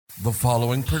The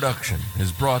following production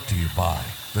is brought to you by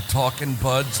the Talkin'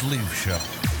 Buds Leaf Show.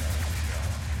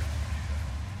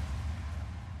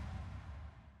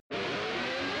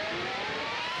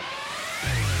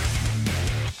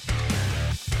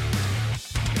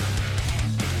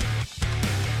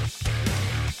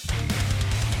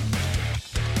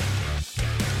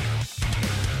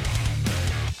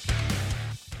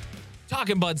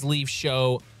 Talkin' Buds Leaf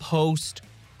Show post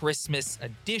Christmas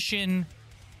edition.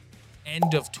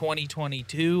 End of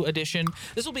 2022 edition.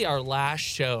 This will be our last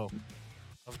show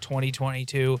of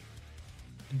 2022.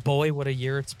 And boy, what a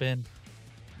year it's been.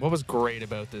 What was great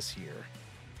about this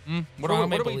year? What are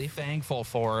we thankful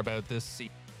for about this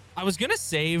season? I was going to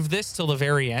save this till the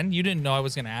very end. You didn't know I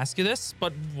was going to ask you this,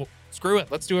 but screw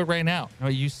it. Let's do it right now. No,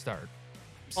 you start.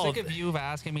 I'm sick of you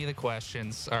asking me the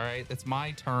questions, all right? It's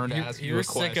my turn to ask you a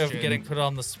question. You're sick of getting put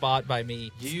on the spot by me.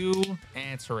 You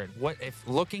answer it. What if,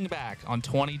 looking back on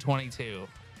 2022,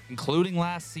 including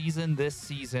last season, this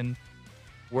season,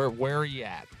 where are you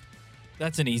at?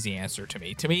 That's an easy answer to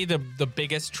me. To me, the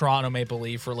biggest Toronto Maple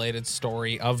Leaf related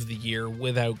story of the year,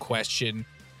 without question,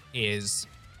 is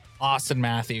Auston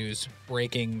Matthews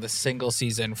breaking the single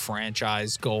season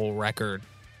franchise goal record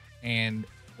and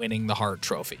winning the Hart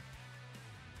Trophy.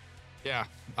 Yeah,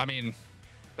 I mean,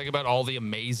 think about all the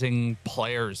amazing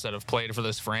players that have played for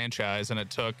this franchise, and it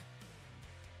took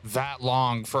that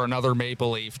long for another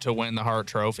Maple Leaf to win the Hart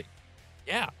Trophy.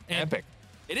 Yeah. Epic.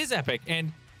 It is epic.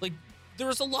 And, like,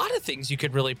 there's a lot of things you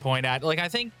could really point at. Like, I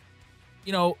think,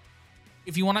 you know,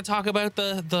 if you want to talk about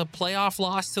the playoff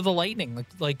loss to the Lightning,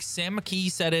 like Sam McKee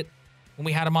said it when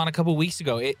we had him on a couple weeks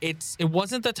ago, it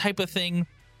wasn't the type of thing,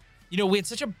 you know, we had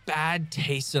such a bad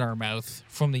taste in our mouth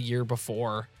from the year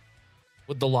before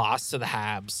with the loss to the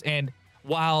Habs. And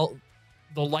while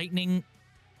the Lightning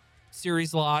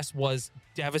series loss was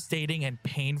devastating and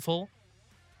painful,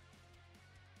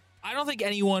 I don't think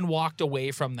anyone walked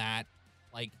away from that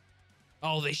like,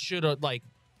 oh, they should have, like,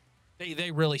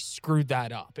 they really screwed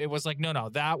that up. It was like, no,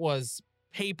 that was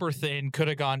paper thin, could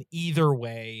have gone either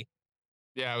way.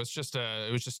 Yeah, it was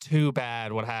just too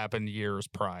bad what happened years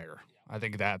prior. I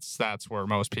think that's where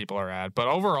most people are at. But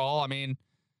overall, I mean,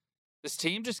 this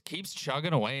team just keeps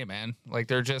chugging away, man. Like,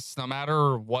 they're just, no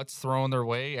matter what's thrown their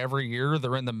way, every year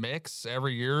they're in the mix.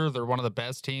 Every year they're one of the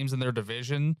best teams in their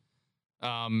division.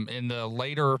 In the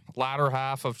latter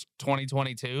half of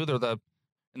 2022, they're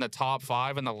in the top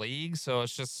 5 in the league. So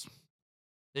it's just,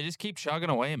 they just keep chugging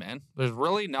away, man. There's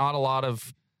really not a lot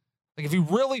of, like, if you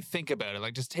really think about it,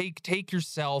 like, just take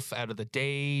yourself out of the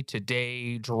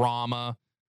day-to-day drama.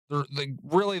 There's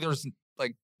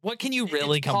like, what can you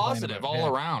really complain positive about? all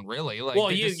around, really. Like,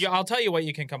 well, I'll tell you what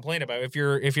you can complain about. If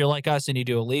you're like us and you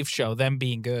do a Leaf show, them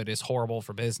being good is horrible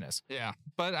for business. Yeah,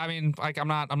 but I mean, like, I'm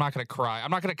not gonna cry.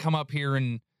 I'm not gonna come up here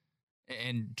and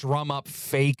drum up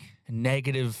fake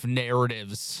negative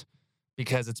narratives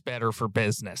because it's better for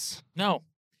business. No,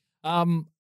 I'm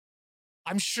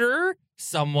sure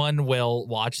someone will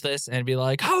watch this and be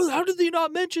like, how did they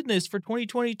not mention this for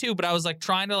 2022? But I was like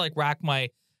trying to like rack my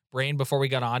brain before we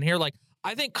got on here, like.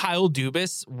 I think Kyle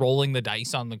Dubas rolling the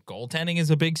dice on the goaltending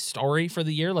is a big story for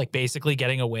the year. Like, basically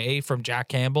getting away from Jack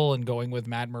Campbell and going with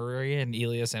Matt Murray and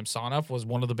Ilya Samsonov was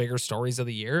one of the bigger stories of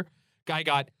the year. Guy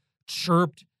got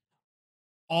chirped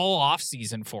all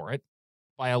offseason for it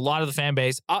by a lot of the fan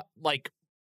base. Like,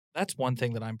 that's one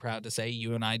thing that I'm proud to say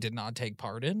you and I did not take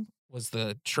part in, was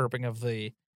the chirping of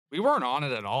the... We weren't on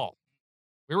it at all.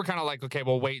 We were kind of like, okay,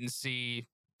 we'll wait and see.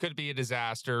 Could be a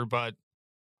disaster, but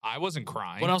I wasn't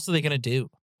crying. What else are they going to do?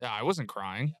 Yeah, I wasn't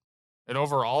crying. And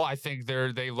overall, I think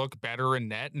they look better in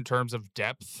net in terms of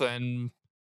depth than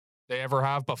they ever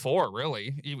have before,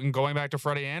 really. Even going back to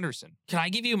Freddie Anderson. Can I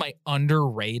give you my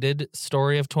underrated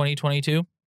story of 2022?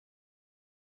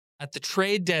 At the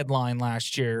trade deadline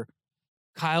last year,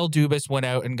 Kyle Dubas went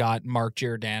out and got Mark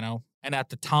Giordano. And at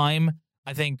the time,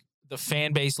 I think the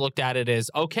fan base looked at it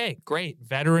as, okay, great,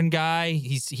 veteran guy.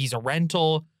 He's a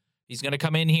rental. He's going to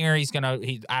come in here. He's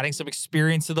adding some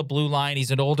experience to the blue line. He's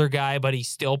an older guy, but he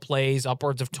still plays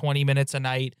upwards of 20 minutes a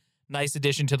night. Nice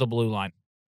addition to the blue line.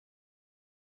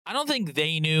 I don't think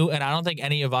they knew, and I don't think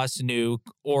any of us knew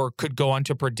or could go on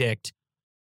to predict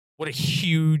what a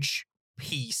huge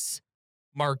piece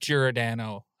Mark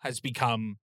Giordano has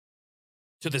become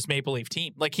to this Maple Leaf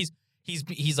team. Like, he's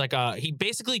like he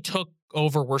basically took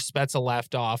over where Spezza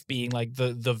left off, being like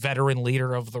the veteran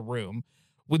leader of the room.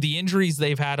 With the injuries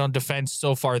they've had on defense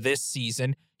so far this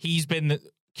season, he's been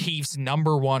Keefe's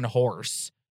number one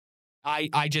horse.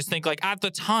 I just think, like, at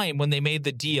the time when they made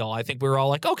the deal, I think we were all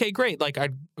like, okay, great. Like, a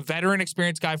veteran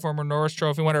experienced guy, former Norris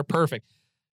Trophy winner, perfect.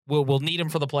 we'll need him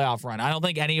for the playoff run. I don't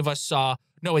think any of us saw.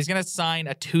 No, he's going to sign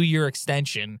a 2-year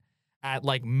extension at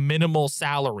like minimal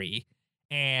salary,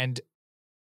 and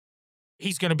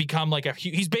he's going to become like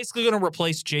he's basically going to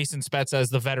replace Jason Spezza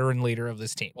as the veteran leader of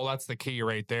this team. Well, that's the key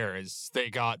right there, is they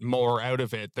got more out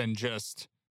of it than just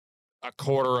a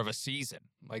quarter of a season.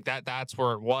 Like that's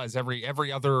where it was.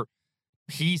 Every other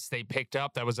piece they picked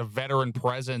up that was a veteran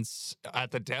presence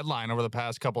at the deadline over the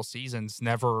past couple seasons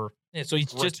never so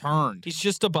he's returned. He's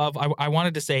just above. I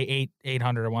wanted to say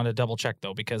 800. I wanted to double check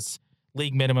though, because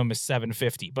league minimum is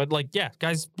 750. But like, yeah,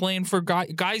 guys playing for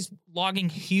guys logging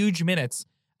huge minutes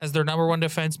as their number one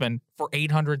defenseman for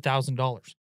 $800,000.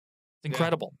 It's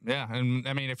incredible. Yeah, and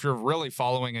I mean, if you're really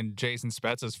following in Jason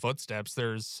Spezza's footsteps,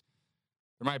 there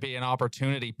might be an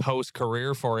opportunity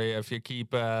post-career for you if you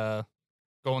keep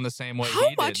going the same way he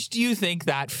did. How much do you think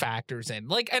that factors in?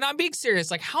 Like, and I'm being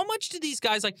serious. Like, how much do these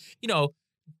guys, like,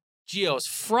 Gio's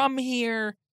from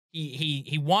here.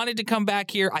 He wanted to come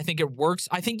back here. I think it works.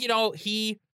 I think,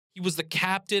 he was the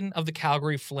captain of the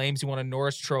Calgary Flames. He won a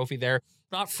Norris Trophy there.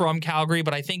 Not from Calgary,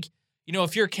 but I think,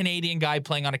 if you're a Canadian guy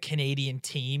playing on a Canadian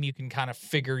team, you can kind of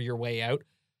figure your way out.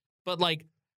 But like,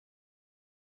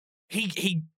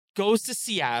 he goes to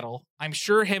Seattle. I'm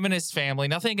sure him and his family,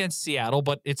 nothing against Seattle,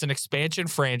 but it's an expansion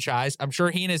franchise. I'm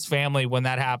sure he and his family, when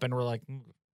that happened, were like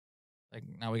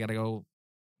now we got to go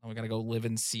live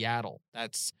in Seattle.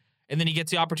 And then he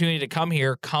gets the opportunity to come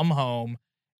here, come home.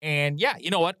 And yeah, you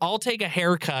know what? I'll take a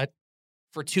haircut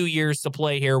for 2 years to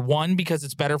play here. 1, because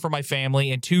it's better for my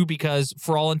family, and 2, because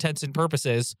for all intents and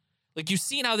purposes, like, you've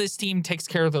seen how this team takes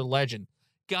care of their legend.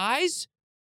 Guys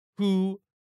who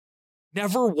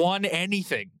never won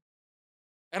anything.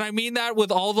 And I mean that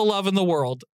with all the love in the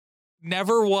world.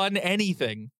 Never won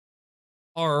anything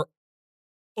are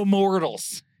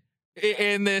immortals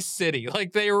in this city.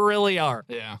 Like, they really are.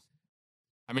 Yeah.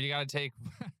 I mean, you got to take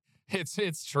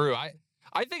it's true.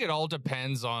 I think it all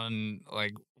depends on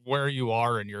like where you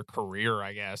are in your career,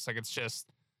 I guess. Like, it's just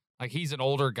like, he's an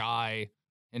older guy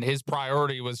and his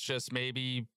priority was just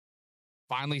maybe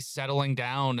finally settling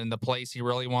down in the place he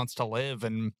really wants to live.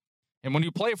 And when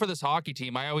you play for this hockey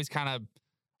team, I always kind of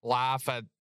laugh at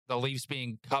the Leafs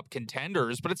being cup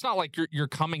contenders, but it's not like you're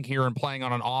coming here and playing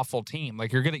on an awful team.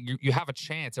 Like, you have a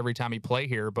chance every time you play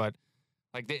here, but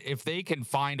like, if they can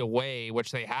find a way,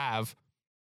 which they have,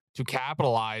 to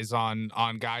capitalize on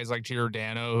guys like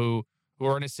Giordano who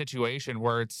are in a situation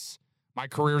where it's, my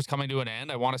career is coming to an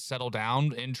end. I want to settle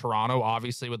down in Toronto,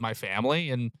 obviously, with my family,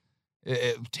 and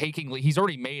he's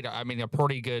already made, I mean, a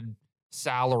pretty good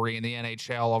salary in the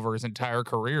NHL over his entire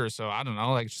career. So I don't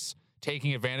know, like, just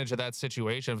taking advantage of that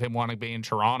situation of him wanting to be in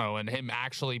Toronto and him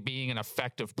actually being an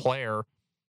effective player.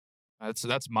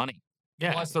 That's money.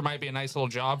 Yeah. Plus, there might be a nice little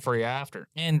job for you after.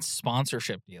 And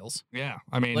sponsorship deals. Yeah.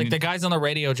 I mean, like, the guys on the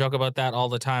radio joke about that all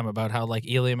the time, about how, like,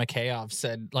 Ilya Mikheyev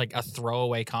said, like, a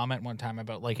throwaway comment one time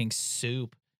about liking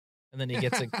soup. And then he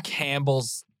gets a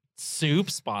Campbell's soup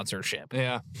sponsorship.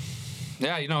 Yeah.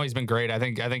 Yeah, he's been great. I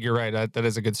think you're right. That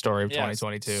is a good story of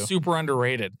 2022. Super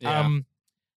underrated. Yeah.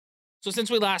 So since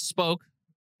we last spoke,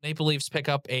 Maple Leafs pick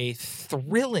up a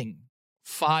thrilling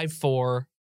 5-4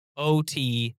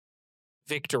 OT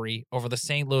victory over the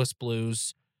St. Louis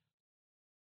Blues.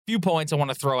 Few points I want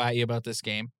to throw at you about this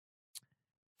game.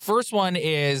 First one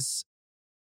is,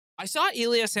 I saw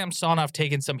Ilya Samsonov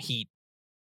taking some heat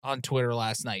on Twitter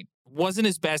last night. Wasn't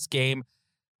his best game.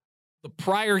 The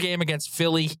prior game against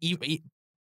Philly,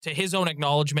 to his own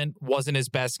acknowledgement, wasn't his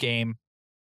best game.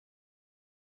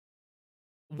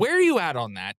 Where are you at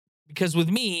on that? Because with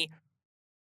me,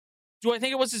 do I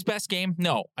think it was his best game?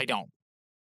 No, I don't.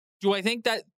 Do I think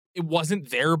that it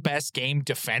wasn't their best game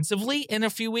defensively in a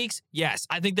few weeks? Yes.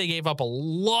 I think they gave up a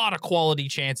lot of quality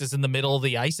chances in the middle of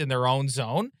the ice in their own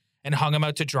zone and hung them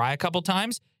out to dry a couple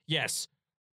times. Yes.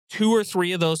 2 or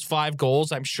 3 of those 5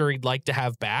 goals I'm sure he'd like to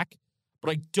have back.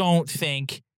 But I don't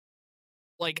think,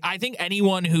 like, I think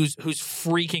anyone who's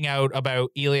freaking out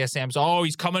about Ilya Samsonov,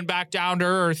 he's coming back down to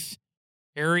earth.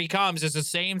 Here he comes. It's the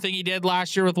same thing he did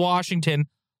last year with Washington.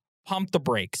 Pump the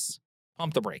brakes.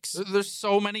 Pump the brakes. There's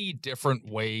so many different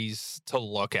ways to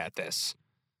look at this.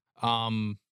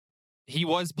 He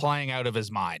was playing out of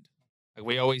his mind. Like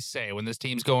we always say, when this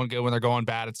team's going good, when they're going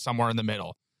bad, it's somewhere in the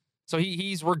middle. So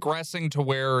he's regressing to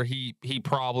where he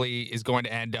probably is going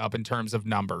to end up in terms of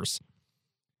numbers.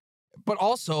 But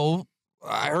also,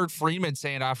 I heard Freeman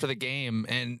saying after the game,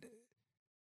 and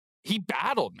he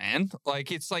battled, man.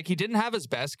 Like, it's like he didn't have his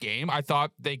best game. I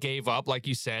thought they gave up, like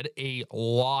you said, a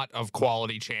lot of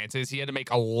quality chances. He had to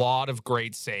make a lot of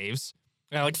great saves.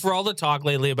 Yeah, like, for all the talk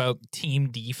lately about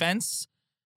team defense,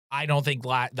 I don't think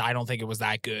it was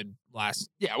that good last.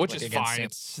 Yeah, which like, is against fine. San-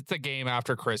 It's the game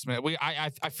after Christmas.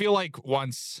 I feel like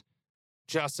once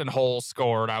Justin Hull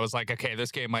scored, I was like, okay,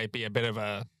 this game might be a bit of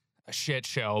a shit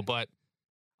show. But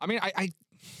I mean,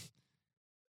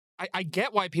 I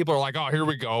get why people are like, oh, here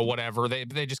we go, whatever.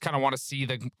 They just kind of want to see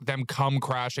them come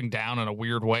crashing down in a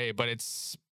weird way. But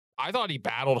I thought he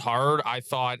battled hard. I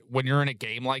thought when you're in a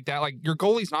game like that, like your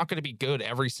goalie's not going to be good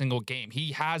every single game.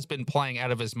 He has been playing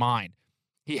out of his mind.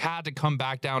 He had to come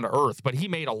back down to earth, but he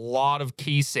made a lot of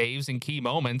key saves in key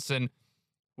moments. And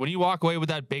when you walk away with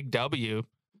that big W,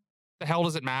 the hell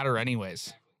does it matter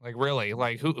anyways? Like really,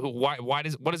 like what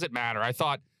does it matter? I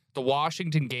thought the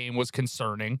Washington game was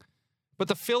concerning. But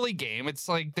the Philly game, it's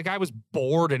like the guy was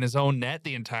bored in his own net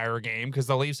the entire game because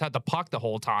the Leafs had the puck the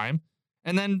whole time.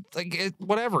 And then, like,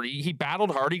 whatever. He battled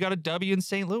hard. He got a W in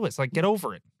St. Louis. Like, get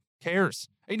over it. Cares.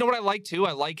 And you know what I like, too?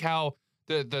 I like how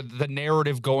the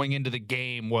narrative going into the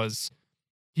game was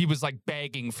he was, like,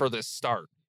 begging for this start.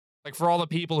 Like, for all the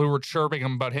people who were chirping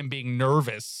him about him being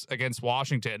nervous against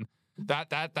Washington,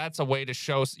 that's a way to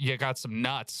show you got some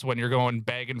nuts when you're going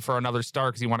begging for another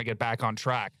start because you want to get back on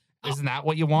track. Isn't that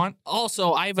what you want?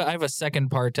 Also, I have a second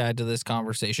part to add to this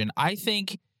conversation. I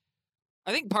think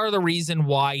part of the reason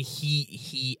why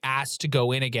he asked to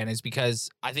go in again is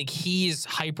because I think he's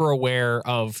hyper aware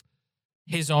of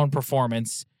his own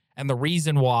performance, and the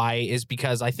reason why is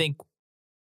because I think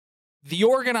the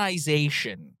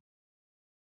organization,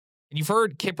 and you've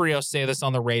heard Kyprios say this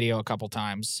on the radio a couple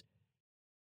times,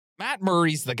 Matt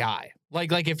Murray's the guy.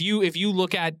 Like if you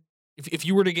look at if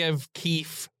you were to give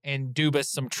Keefe and Dubas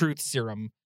some truth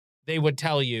serum, they would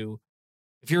tell you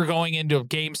if you're going into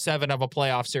Game 7 of a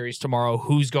playoff series tomorrow,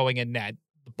 who's going in net?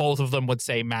 Both of them would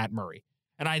say Matt Murray.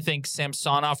 And I think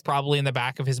Samsonov probably in the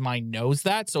back of his mind knows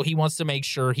that, so he wants to make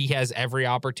sure he has every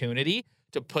opportunity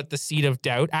to put the seed of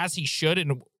doubt, as he should,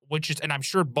 and I'm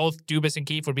sure both Dubas and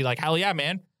Keefe would be like, hell yeah,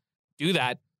 man, do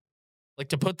that. Like,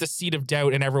 to put the seed of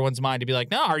doubt in everyone's mind, to be like,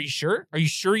 no, are you sure? Are you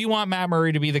sure you want Matt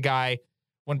Murray to be the guy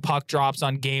when puck drops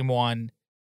on Game 1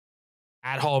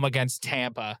 at home against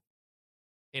Tampa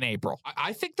in April?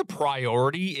 I think the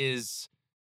priority is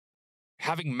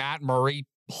having Matt Murray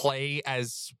play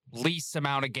as least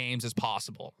amount of games as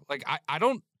possible. Like, I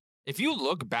don't, if you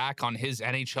look back on his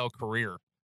NHL career,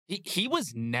 he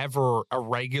was never a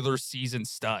regular season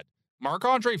stud.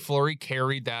 Marc-Andre Fleury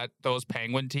carried those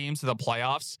Penguin teams to the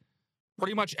playoffs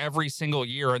pretty much every single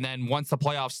year. And then once the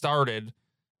playoffs started,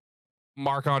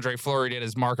 Marc-Andre Fleury did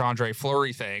his Marc-Andre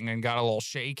Fleury thing and got a little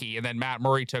shaky. And then Matt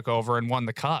Murray took over and won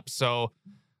the cup. So,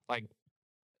 like,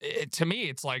 to me,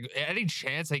 it's like any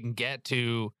chance they can get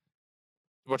to,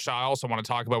 which I also want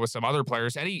to talk about with some other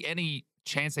players, any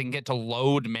chance they can get to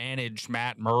load manage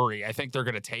Matt Murray, I think they're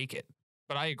going to take it.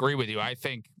 But I agree with you. I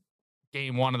think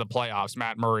Game 1 of the playoffs,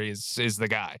 Matt Murray is the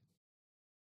guy.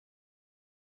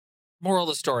 Moral of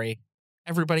the story,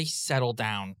 everybody settle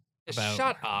down.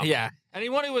 Shut up. Yeah.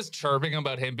 Anyone who was chirping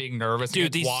about him being nervous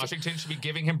against Washington should be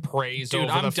giving him praise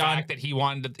over the fact that he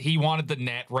wanted the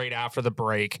net right after the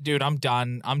break. Dude, I'm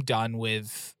done. I'm done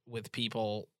with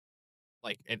people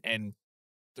like and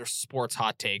their sports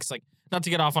hot takes. Like, not to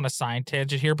get off on a side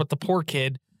tangent here, but the poor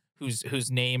kid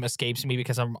whose name escapes me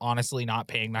because I'm honestly not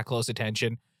paying that close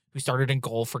attention, who started in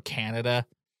goal for Canada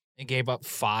and gave up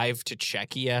 5 to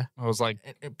Czechia. I was like,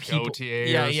 people, OTA.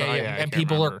 Yeah. And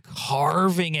people remember. are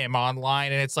carving him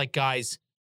online, and it's like, guys,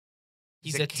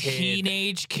 he's a kid.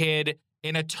 teenage kid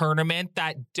in a tournament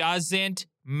that doesn't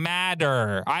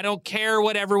matter. I don't care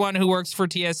what everyone who works for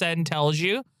TSN tells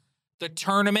you. The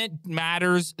tournament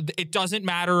matters. It doesn't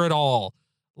matter at all.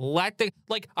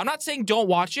 I'm not saying don't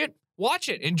watch it. Watch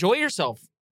it. Enjoy yourself.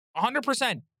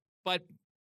 100%. But,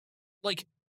 like,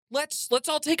 let's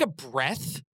all take a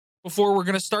breath before we're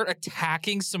going to start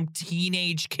attacking some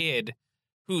teenage kid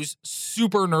who's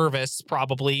super nervous,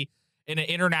 probably, in an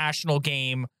international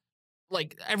game.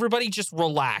 Like, everybody just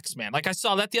relax, man. Like, I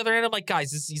saw that the other night. I'm like,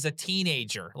 guys, he's a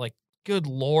teenager. Like, good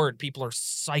Lord, people are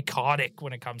psychotic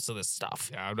when it comes to this stuff.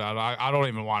 Yeah, I don't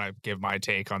even want to give my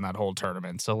take on that whole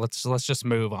tournament. So let's just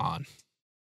move on.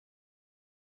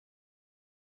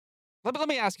 Let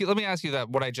me ask you that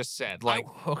what I just said. Like,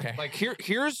 okay. Like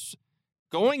here's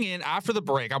going in after the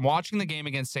break. I'm watching the game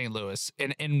against St. Louis,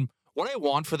 and what I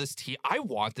want for this team, I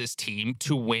want this team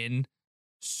to win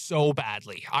so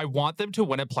badly. I want them to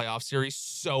win a playoff series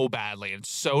so badly, and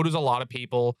so does a lot of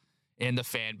people in the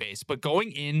fan base. But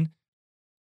going in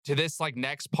to this like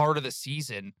next part of the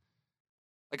season,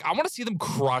 like, I want to see them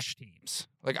crush teams.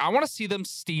 Like, I want to see them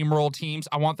steamroll teams.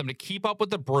 I want them to keep up with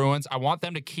the Bruins. I want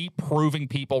them to keep proving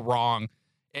people wrong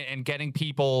and getting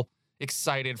people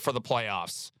excited for the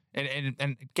playoffs.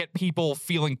 and get people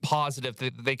feeling positive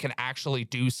that they can actually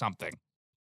do something.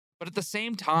 But at the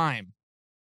same time,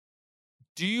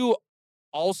 do you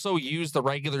also use the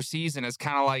regular season as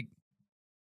kind of like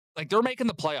they're making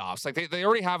the playoffs. Like they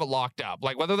already have it locked up.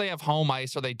 Like whether they have home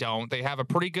ice or they don't, they have a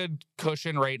pretty good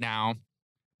cushion right now.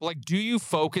 But like, do you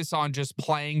focus on just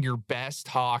playing your best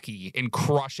hockey and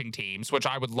crushing teams, which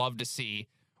I would love to see?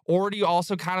 Or do you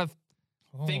also kind of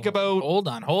think about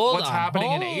what's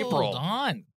happening in April? Hold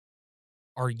on.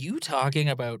 Are you talking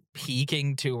about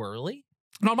peaking too early?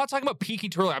 No, I'm not talking about peaking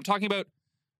too early. I'm talking about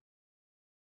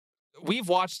we've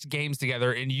watched games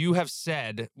together, and you have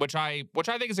said, which I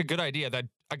think is a good idea, that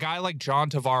a guy like John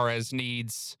Tavares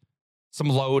needs some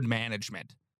load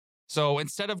management. So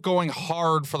instead of going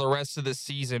hard for the rest of the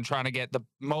season, trying to get the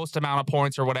most amount of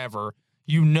points or whatever,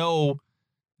 you know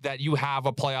that you have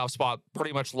a playoff spot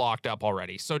pretty much locked up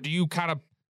already. So do you kind of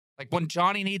like when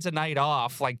Johnny needs a night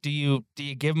off, like do you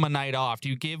give him a night off? Do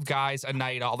you give guys a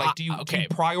night off? Like do you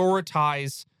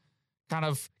prioritize kind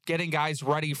of getting guys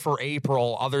ready for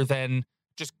April other than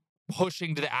just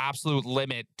pushing to the absolute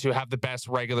limit to have the best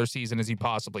regular season as you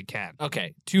possibly can?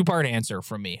 Okay, two-part answer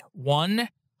from me. One,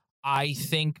 I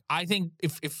think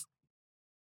if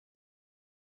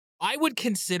I would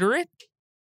consider it,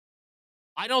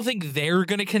 I don't think they're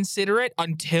going to consider it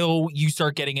until you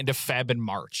start getting into Feb and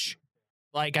March.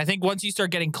 Like, I think once you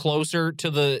start getting closer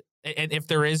to and if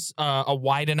there is a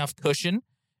wide enough cushion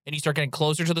and you start getting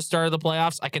closer to the start of the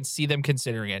playoffs, I can see them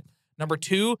considering it. Number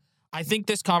two, I think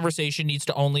this conversation needs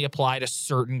to only apply to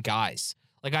certain guys.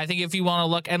 Like, I think if you want to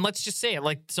look, and let's just say it,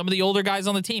 like some of the older guys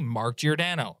on the team, Mark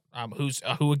Giordano,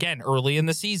 who again, early in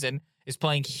the season is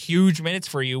playing huge minutes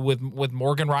for you with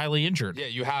Morgan Rielly injured. Yeah,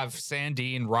 you have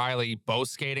Sandin, Rielly both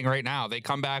skating right now. They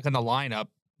come back in the lineup.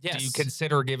 Yes. Do you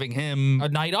consider giving him a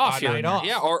night off here? Off?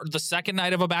 Yeah, or the second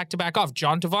night of a back-to-back off.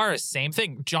 John Tavares, same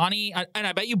thing. Johnny, and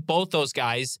I bet you both those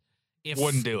guys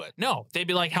wouldn't do it. No, they'd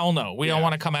be like, hell no, we don't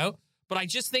want to come out. But I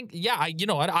just think, you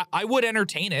know what? I would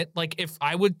entertain it. Like, if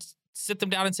I would sit them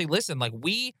down and say, listen,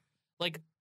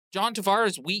 John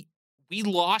Tavares, we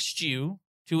lost you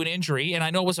to an injury, and I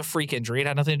know it was a freak injury. It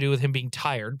had nothing to do with him being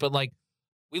tired, but like,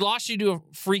 we lost you to a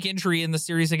freak injury in the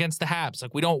series against the Habs.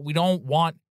 Like, we don't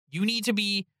want, you need to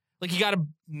be, like, you got a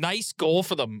nice goal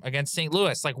for them against St.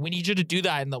 Louis. Like, we need you to do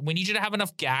that, and we need you to have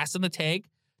enough gas in the tank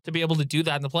to be able to do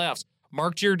that in the playoffs.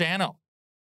 Mark Giordano,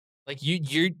 like,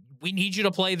 we need you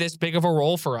to play this big of a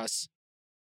role for us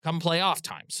come playoff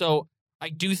time. So I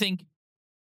do think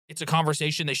it's a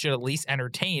conversation they should at least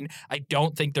entertain. I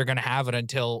don't think they're going to have it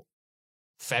until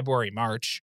February,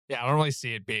 March. Yeah, I don't really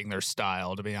see it being their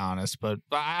style, to be honest. But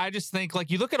I just think,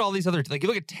 like, you look at all these other, like, you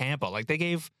look at Tampa, like, they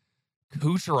gave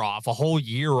Kucherov a whole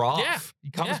year off. Yeah.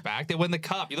 He comes back, they win the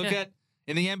cup. You look at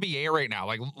in the NBA right now,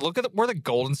 like, look at where the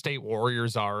Golden State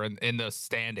Warriors are in the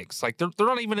standings. Like, they're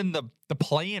not even in the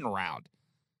play-in round.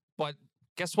 But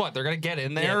guess what? They're gonna get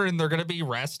in there and they're gonna be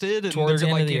rested and towards they're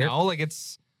gonna, the end of the year. like,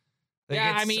 it's.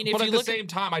 I mean, if but you at look the same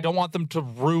time, I don't want them to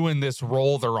ruin this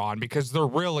role they're on because they're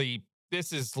really.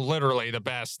 This is literally the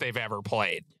best they've ever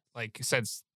played. Like,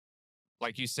 since,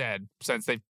 like you said, since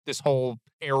this whole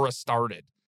era started.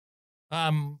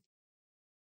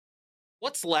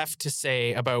 What's left to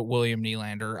say about William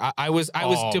Nylander? I was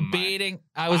debating.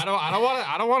 I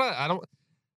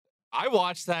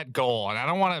watched that goal, and I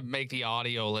don't want to make the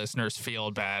audio listeners feel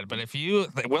bad, but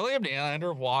William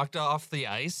Nylander walked off the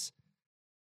ice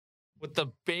with the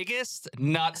biggest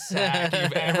nutsack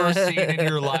you've ever seen in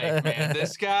your life, man.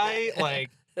 This guy, like,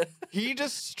 he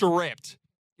just stripped.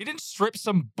 He didn't strip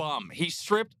some bum. He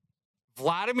stripped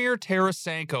Vladimir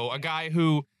Tarasenko, a guy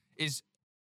who is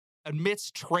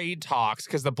amidst trade talks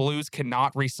because the Blues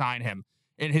cannot re-sign him.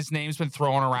 And his name's been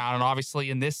thrown around. And obviously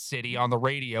in this city on the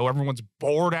radio, everyone's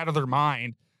bored out of their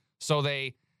mind. So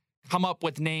they come up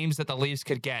with names that the Leafs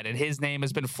could get. And his name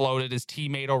has been floated. His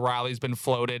teammate O'Reilly's been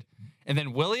floated. And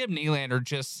then William Nylander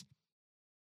just,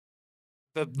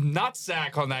 the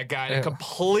nutsack on that guy to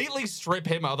completely strip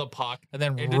him of the puck. And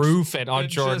then roof it on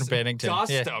Jordan Binnington.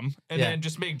 Dust him. And then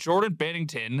just make Jordan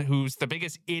Binnington, who's the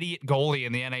biggest idiot goalie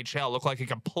in the NHL, look like a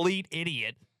complete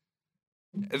idiot.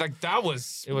 Like, it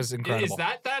was incredible. Is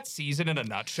that season in a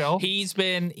nutshell? Is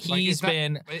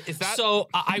that so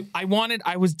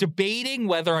I was debating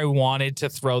whether I wanted to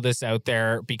throw this out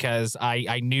there because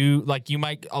I knew, like, you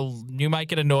might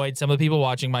get annoyed. Some of the people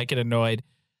watching might get annoyed.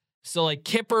 So, like,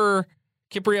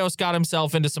 Kyprios got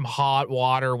himself into some hot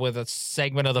water with a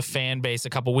segment of the fan base a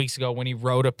couple weeks ago when he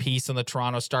wrote a piece in the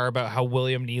Toronto Star about how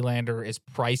William Nylander is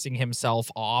pricing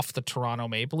himself off the Toronto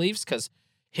Maple Leafs because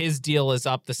his deal is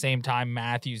up the same time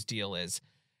Matthews' deal is.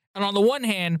 And on the one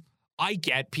hand, I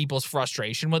get people's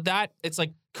frustration with that. It's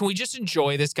like, can we just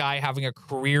enjoy this guy having a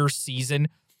career season?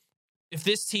 If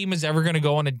this team is ever going to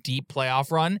go on a deep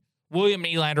playoff run, William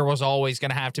Nylander was always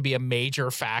going to have to be a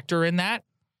major factor in that.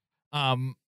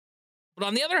 But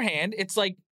on the other hand, it's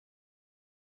like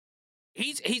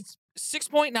he's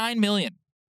 $6.9 million.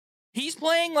 He's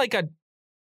playing like a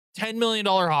 $10 million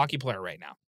hockey player right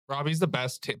now. Robbie's the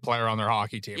best player on their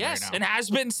hockey team right now. And has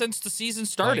been since the season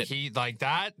started.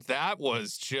 That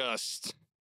was just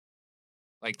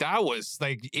like, that was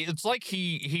like, it's like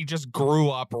he just grew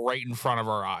up right in front of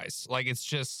our eyes. Like, it's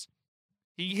just,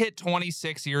 he hit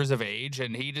 26 years of age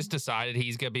and he just decided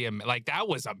he's going to be that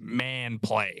was a man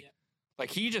play.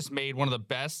 Like, he just made one of the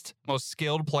best, most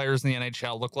skilled players in the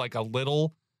NHL look like a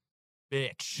little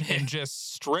bitch and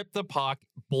just stripped the puck,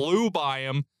 blew by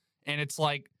him. And it's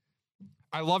like,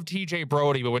 I love TJ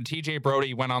Brody, but when TJ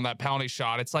Brody went on that penalty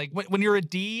shot, it's like when you're a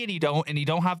D and you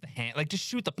don't have the hand, like, just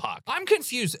shoot the puck. I'm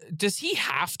confused. Does he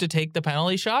have to take the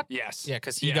penalty shot? Yes. Yeah,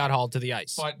 because he got hauled to the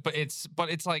ice. But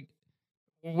it's like,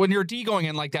 when you're D going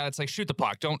in like that, it's like, shoot the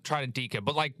puck. Don't try to deke it.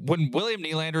 But like, when William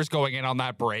Nylander's going in on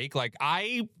that break, like,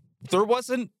 there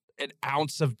wasn't an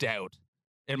ounce of doubt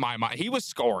in my mind. He was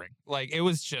scoring. Like, it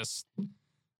was just,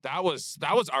 that was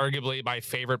arguably my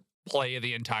favorite play of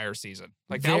the entire season.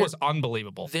 Like, that was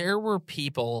unbelievable. There were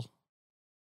people,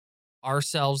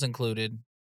 ourselves included,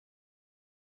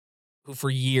 who for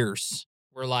years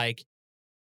were like,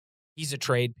 he's a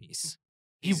trade piece.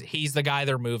 He's the guy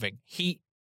they're moving.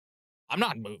 I'm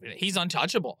not moving it. He's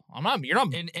untouchable. You're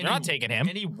not taking him.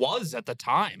 And he was at the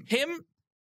time.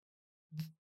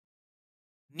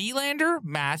 Nylander,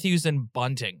 Matthews, and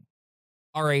Bunting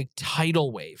are a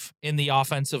tidal wave in the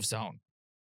offensive zone.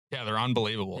 Yeah, they're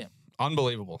unbelievable. Yeah.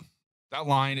 Unbelievable. That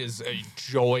line is a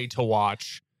joy to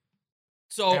watch.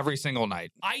 So every single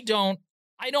night. I don't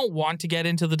want to get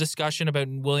into the discussion about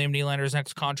William Nylander's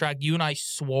next contract. You and I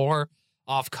swore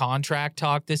off contract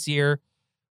talk this year.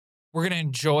 We're going to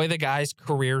enjoy the guy's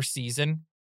career season,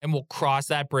 and we'll cross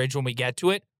that bridge when we get to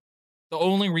it. The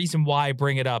only reason why I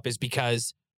bring it up is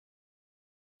because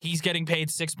he's getting paid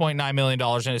 $6.9 million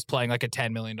and is playing like a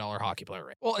 $10 million hockey player.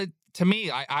 Right? Well, to me,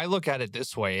 I look at it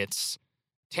this way. It's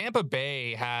Tampa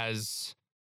Bay has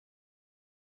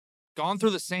gone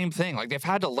through the same thing. Like, they've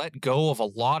had to let go of a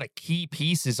lot of key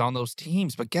pieces on those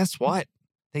teams. But guess what?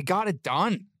 They got it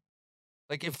done.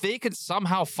 Like, if they could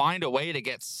somehow find a way to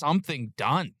get something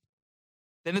done,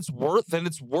 then it's worth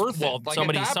it. Well, like,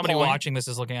 somebody watching this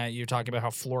is looking at you talking about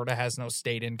how Florida has no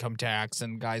state income tax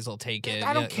and guys will take it.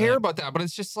 I don't care about that, but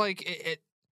it's just like it.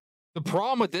 The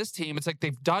problem with this team, it's like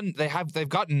they've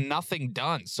gotten nothing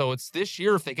done. So it's this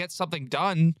year, if they get something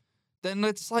done, then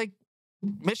it's like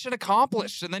mission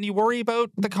accomplished, and then you worry about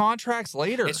the contracts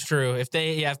later. It's true. If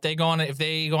they go on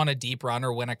a deep run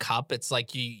or win a cup, it's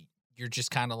like you're just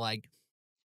kind of like.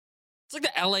 It's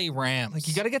like the LA Rams. Like,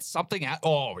 you got to get something out.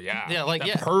 Oh, yeah.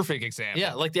 Yeah, perfect example.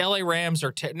 Yeah, like the LA Rams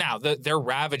are now they're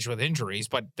ravaged with injuries,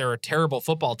 but they're a terrible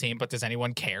football team. But does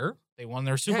anyone care? They won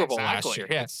their Super Bowl last year.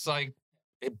 Yeah, it's like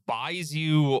it buys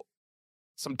you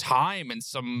some time and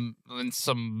some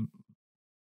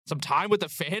time with the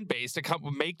fan base to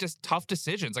make just tough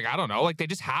decisions. Like, I don't know. Like, they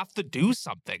just have to do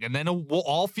something, and then we'll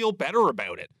all feel better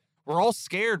about it. We're all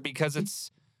scared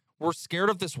because we're scared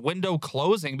of this window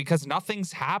closing because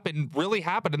nothing's really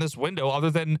happened in this window other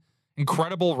than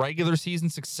incredible regular season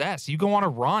success. You go on a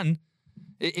run,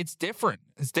 it's different.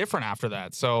 It's different after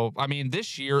that. So, I mean,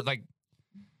 this year, like,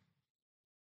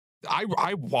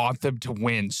 I want them to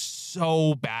win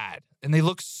so bad, and they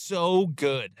look so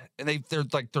good, and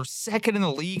they're second in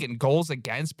the league in goals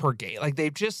against per game. Like,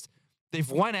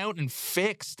 they've went out and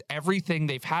fixed everything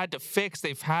they've had to fix.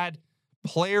 They've had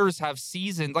players have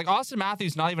seasons like Austin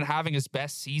Matthews not even having his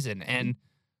best season, and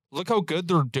look how good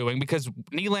they're doing because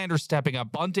Nylander's stepping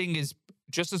up. Bunting is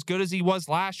just as good as he was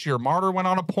last year. Marner went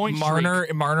on a point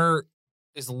streak. Marner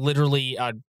is literally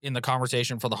in the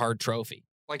conversation for the Hart Trophy.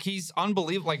 Like, he's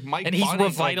unbelievable. Like, Mike and he's Bunting,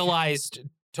 revitalized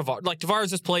Tavares. Like,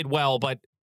 Tavares has played well, but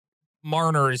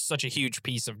Marner is such a huge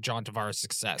piece of John Tavares'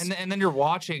 success. And then you're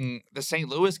watching the St.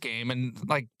 Louis game, and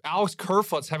like Alex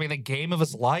Kerfoot's having the game of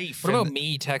his life. What about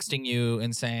me texting you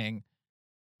and saying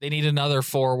they need another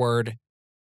forward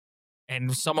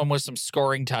and someone with some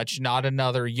scoring touch, not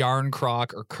another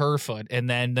Yarncroc or Kerfoot, and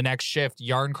then the next shift,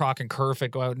 Yarncroc and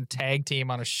Kerfoot go out and tag team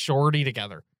on a shorty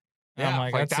together. And yeah,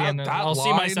 I'm like I'll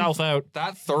see myself out.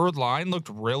 That third line looked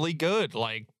really good.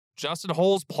 Like, Justin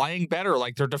Holl's playing better.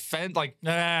 Like, their defense, like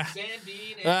Sandin.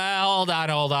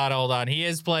 Hold on. He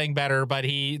is playing better, but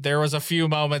there was a few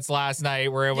moments last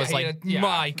night where it was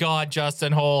my God,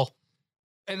 Justin Holl.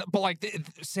 But like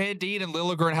Sandin and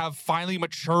Liljegren have finally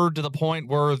matured to the point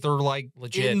where they're like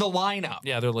Legit. in the lineup.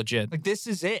 Yeah, they're legit. Like this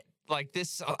is it. Like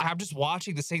this, I'm just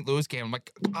watching the St. Louis game. I'm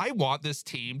like, I want this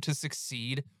team to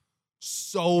succeed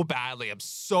so badly. I'm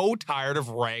so tired of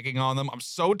ragging on them. I'm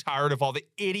so tired of all the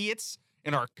idiots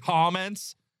in our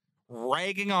comments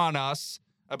ragging on us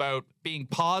about being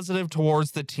positive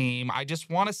towards the team. I just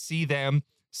want to see them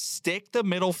stick the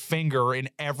middle finger in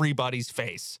everybody's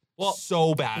face. Well,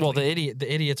 so badly. Well, the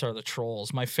idiots are the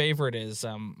trolls. My favorite is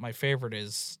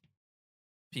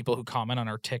people who comment on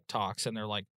our TikToks and they're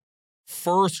like,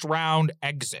 first round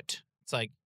exit. It's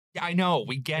like, yeah, I know,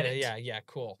 we get it. Yeah,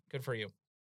 cool. Good for you.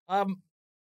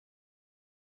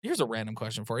 Here's a random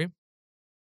question for you.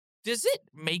 Does it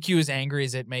make you as angry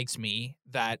as it makes me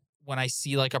that when I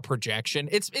see like a projection,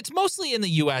 it's mostly in the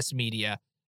US media,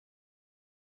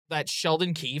 that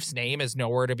Sheldon Keefe's name is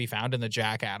nowhere to be found in the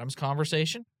Jack Adams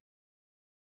conversation?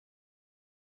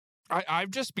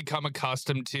 I've just become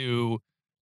accustomed to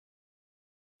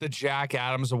the Jack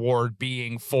Adams Award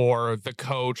being for the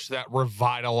coach that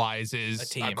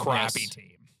revitalizes a crappy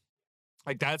team.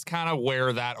 Like, that's kind of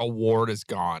where that award has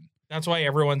gone. That's why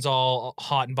everyone's all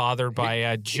hot and bothered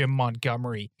by Jim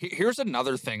Montgomery. Here's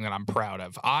another thing that I'm proud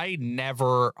of. I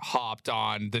never hopped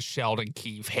on the Sheldon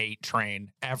Keefe hate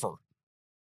train, ever.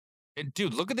 And,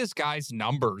 dude, look at this guy's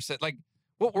numbers.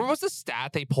 What was the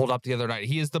stat they pulled up the other night?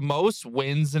 He has the most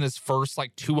wins in his first,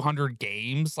 200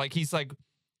 games. He's one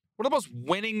of the most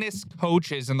winningest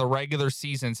coaches in the regular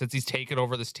season since he's taken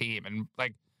over this team. And,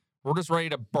 we're just ready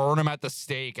to burn him at the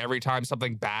stake every time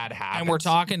something bad happens. And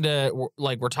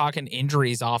we're talking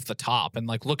injuries off the top. And,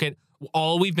 look at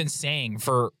all we've been saying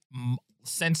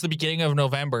since the beginning of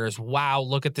November is, wow,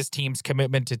 look at this team's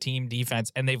commitment to team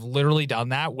defense. And they've literally done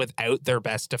that without their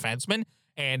best defenseman.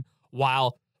 And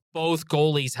while both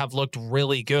goalies have looked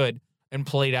really good and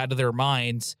played out of their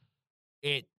minds,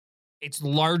 it's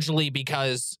largely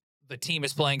because the team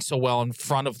is playing so well in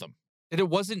front of them. And it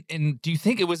wasn't do you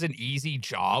think it was an easy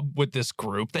job with this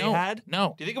group they had?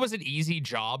 No. Do you think it was an easy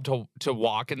job to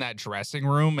walk in that dressing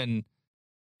room and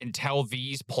tell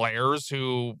these players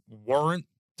who weren't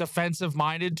defensive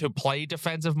minded to play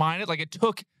defensive minded?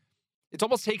 It's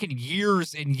almost taken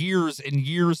years and years and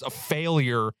years of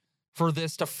failure for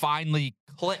this to finally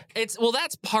click.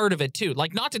 That's part of it too.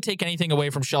 Not to take anything away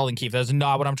from Sheldon Keefe. That's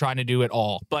not what I'm trying to do at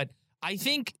all. But I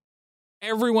think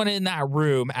everyone in that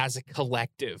room as a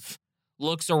collective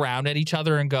looks around at each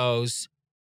other and goes,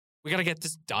 we got to get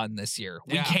this done this year.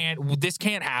 Yeah. This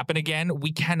can't happen again.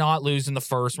 We cannot lose in the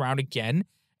first round again.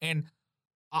 And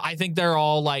I think they're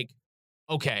all like,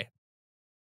 okay,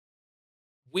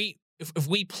 if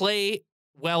we play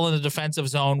well in the defensive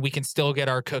zone, we can still get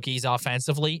our cookies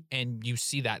offensively. And you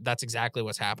see that. That's exactly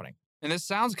what's happening. And this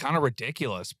sounds kind of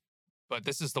ridiculous, but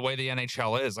this is the way the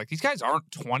NHL is. These guys aren't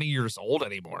 20 years old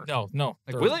anymore. No.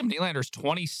 William Nylander's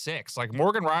 26.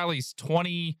 Morgan Riley's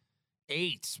 28.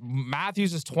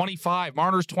 Matthews is 25.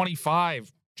 Marner's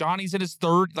 25. Johnny's in his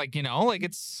third.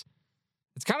 It's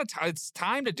kind of it's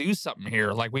time to do something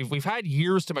here. We've had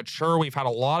years to mature. We've had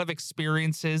a lot of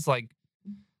experiences. I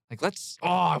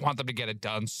want them to get it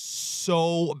done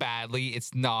so badly.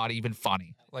 It's not even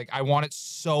funny. I want it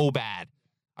so bad.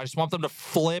 I just want them to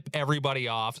flip everybody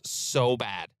off so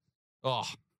bad. Oh,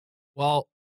 well,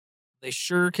 they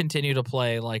sure continue to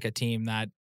play like a team that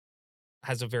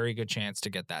has a very good chance to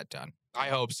get that done. I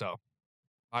hope so.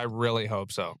 I really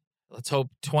hope so. Let's hope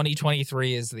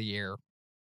 2023 is the year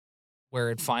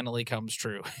where it finally comes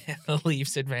true. The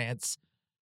Leafs advance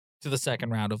to the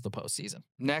second round of the postseason.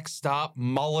 Next stop,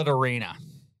 Mullet Arena.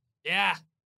 Yeah.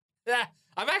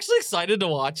 I'm actually excited to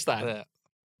watch that.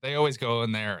 They always go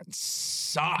in there and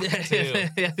suck, too.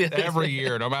 Every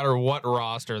year, no matter what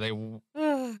roster, they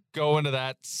go into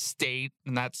that state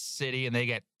and that city and they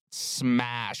get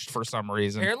smashed for some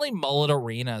reason. Apparently, Mullet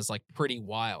Arena is pretty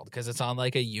wild because it's on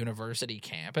a university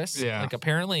campus. Yeah.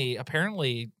 Apparently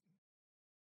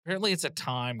it's a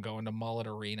time going to Mullet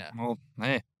Arena. Well,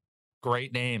 hey,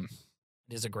 great name.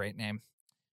 It is a great name.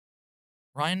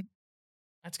 Ryan,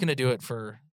 that's going to do it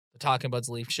for the Talking Buds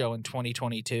Leaf Show in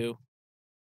 2022.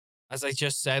 As I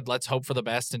just said, let's hope for the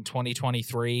best in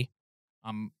 2023.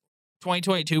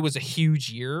 2022 was a huge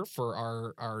year for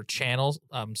our channel,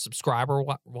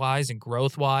 subscriber-wise and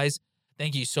growth-wise.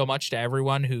 Thank you so much to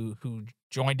everyone who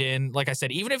joined in. Like I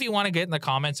said, even if you want to get in the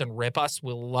comments and rip us,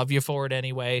 we'll love you for it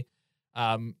anyway.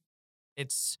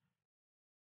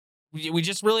 We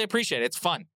just really appreciate it. It's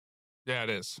fun. Yeah, it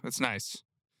is. It's nice.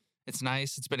 It's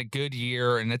nice. It's been a good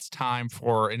year, and it's time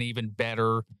for an even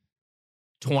better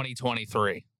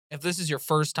 2023. If this is your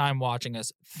first time watching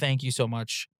us, thank you so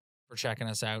much for checking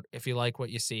us out. If you like what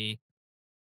you see,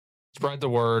 Spread the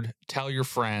word. Tell your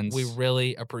friends. We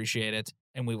really appreciate it.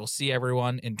 And we will see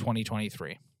everyone in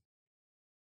 2023.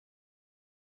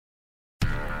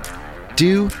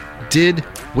 Do, Did,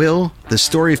 Will, the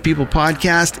Story of People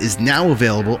podcast is now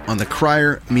available on the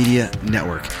Crier Media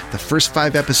Network. The first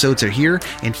 5 episodes are here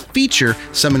and feature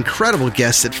some incredible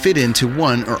guests that fit into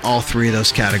one or all 3 of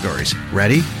those categories.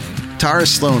 Ready? Tara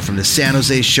Sloan from the San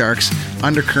Jose Sharks,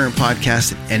 Undercurrent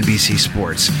podcast at NBC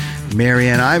Sports.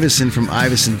 Marianne Iveson from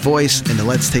Iveson Voice and the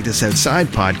Let's Take This Outside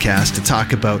podcast to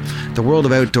talk about the world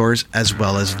of outdoors as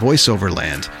well as voiceover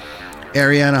land.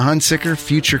 Ariana Hunsicker,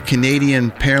 future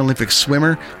Canadian Paralympic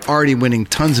swimmer, already winning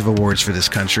tons of awards for this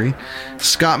country.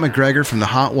 Scott McGregor from the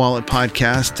Hot Wallet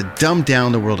podcast to dumb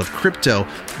down the world of crypto,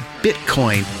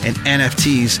 Bitcoin, and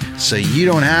NFTs so you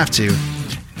don't have to.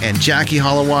 And Jackie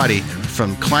Holowati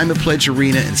from Climate Pledge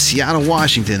Arena in Seattle,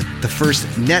 Washington, the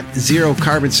first net zero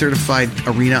carbon certified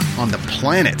arena on the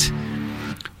planet.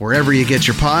 Wherever you get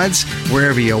your pods,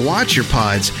 wherever you watch your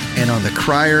pods, and on the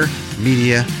Crier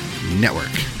Media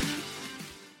Network.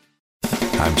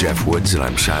 I'm Jeff Woods, and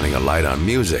I'm shining a light on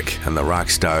music and the rock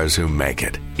stars who make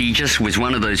it. He just was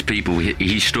one of those people,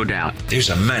 he stood out. He was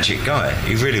a magic guy.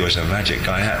 He really was a magic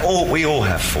guy. We all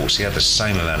have faults. He had the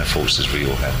same amount of faults as we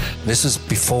all have. This was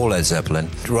before Led Zeppelin.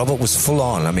 Robert was full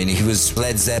on. I mean, he was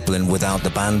Led Zeppelin without the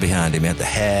band behind him. He had the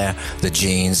hair, the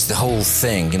jeans, the whole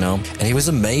thing, you know, and he was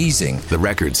amazing. The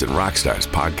Records and Rockstars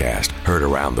podcast, heard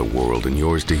around the world and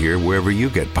yours to hear wherever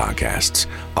you get podcasts.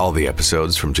 All the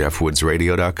episodes from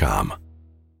JeffWoodsRadio.com.